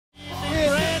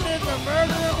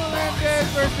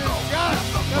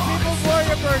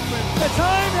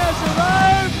time has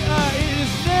arrived. It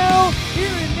is now,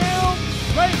 here and now,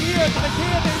 right here at the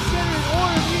McKay Center in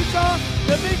Orem, Utah,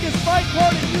 the biggest fight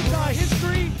card in Utah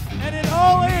history, and it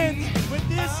all ends with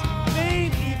this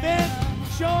main event.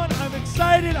 Sean, I'm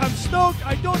excited, I'm stoked,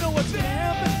 I don't know what's going to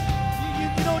happen.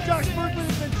 You know, Josh Burkman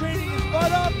has been training his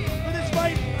butt up for this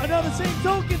fight. Another same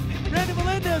token, Brandon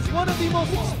Melendez, one of the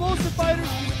most explosive fighters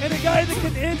and a guy that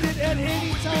can end it at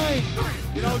any time.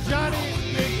 You know, Johnny,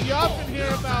 you often hear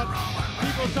about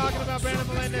people talking about Brandon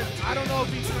Melendez. I don't know if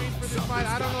he trained for this fight.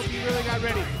 I don't know if he really got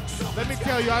ready. Let me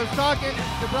tell you, I was talking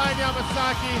to Brian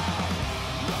Yamasaki,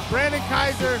 Brandon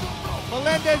Kaiser.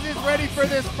 Melendez is ready for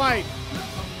this fight.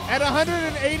 At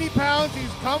 180 pounds,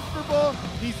 he's comfortable,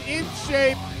 he's in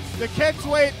shape. The catch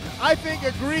weight, I think,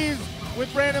 agrees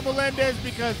with Brandon Melendez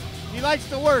because he likes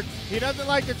to work. He doesn't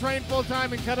like to train full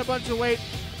time and cut a bunch of weight.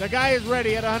 The guy is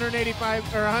ready at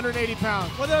 185 or 180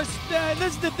 pounds. Well, this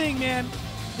is the thing, man.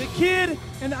 The kid,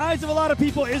 in the eyes of a lot of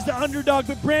people, is the underdog,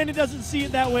 but Brandon doesn't see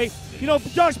it that way. You know,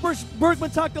 Josh Burkman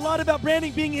talked a lot about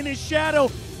Brandon being in his shadow.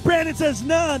 Brandon says,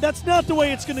 nah, that's not the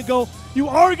way it's going to go. You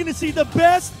are going to see the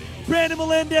best Brandon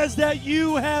Melendez that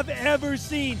you have ever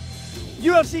seen.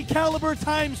 UFC caliber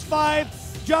times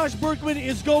 5. Josh Burkman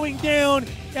is going down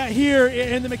here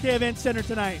in the McKay Event Center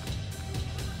tonight.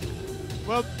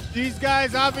 Well, these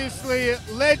guys obviously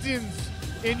legends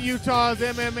in Utah's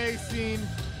MMA scene.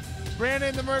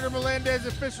 Brandon the Murder Melendez,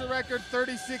 official record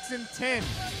 36-10.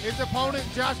 His opponent,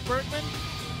 Josh Burkman,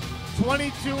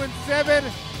 22-7.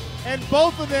 And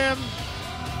both of them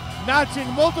notching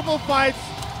multiple fights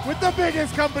with the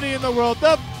biggest company in the world,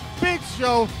 the Big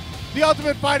Show, the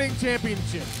Ultimate Fighting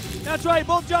Championship. That's right,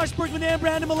 both Josh Burkman and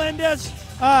Brandon Melendez,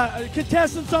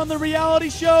 contestants on the reality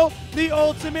show, The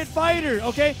Ultimate Fighter,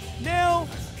 okay? Now,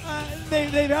 they've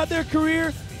had their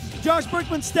career. Josh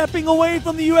Burkman stepping away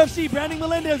from the UFC, Brandon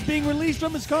Melendez being released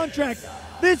from his contract.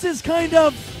 This is kind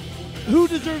of who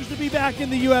deserves to be back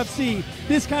in the UFC.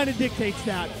 This kind of dictates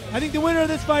that. I think the winner of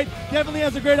this fight definitely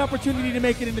has a great opportunity to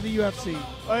make it into the UFC.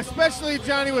 Especially,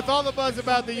 Johnny, with all the buzz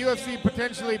about the UFC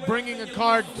potentially bringing a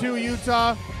card to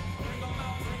Utah.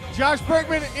 Josh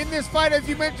Burkman in this fight, as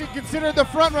you mentioned, considered the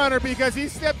front runner because he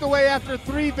stepped away after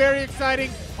 3 very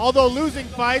exciting, although losing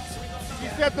fights. He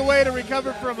stepped away to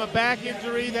recover from a back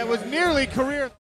injury that was nearly career.